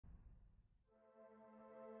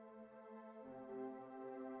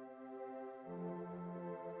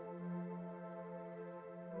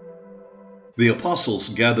The apostles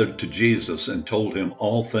gathered to Jesus and told him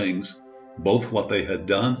all things, both what they had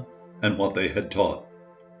done and what they had taught.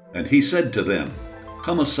 And he said to them,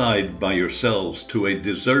 "Come aside by yourselves to a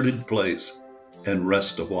deserted place and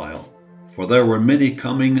rest a while." For there were many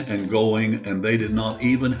coming and going, and they did not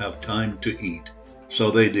even have time to eat. So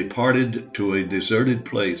they departed to a deserted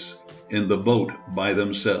place in the boat by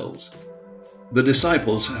themselves. The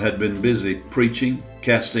disciples had been busy preaching,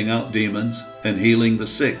 casting out demons, and healing the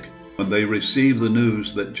sick when they received the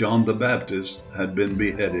news that John the Baptist had been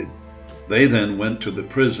beheaded. They then went to the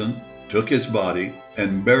prison, took his body,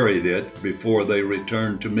 and buried it before they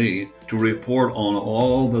returned to me to report on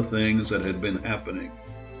all the things that had been happening.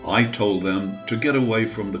 I told them to get away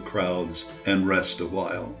from the crowds and rest a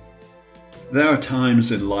while. There are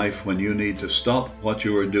times in life when you need to stop what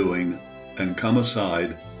you are doing and come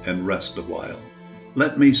aside and rest a while.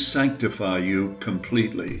 Let me sanctify you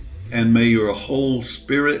completely, and may your whole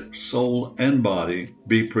spirit, soul, and body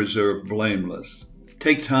be preserved blameless.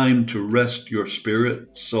 Take time to rest your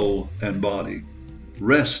spirit, soul, and body.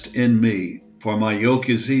 Rest in me, for my yoke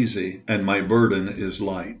is easy and my burden is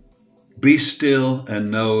light. Be still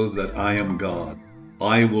and know that I am God.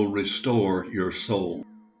 I will restore your soul.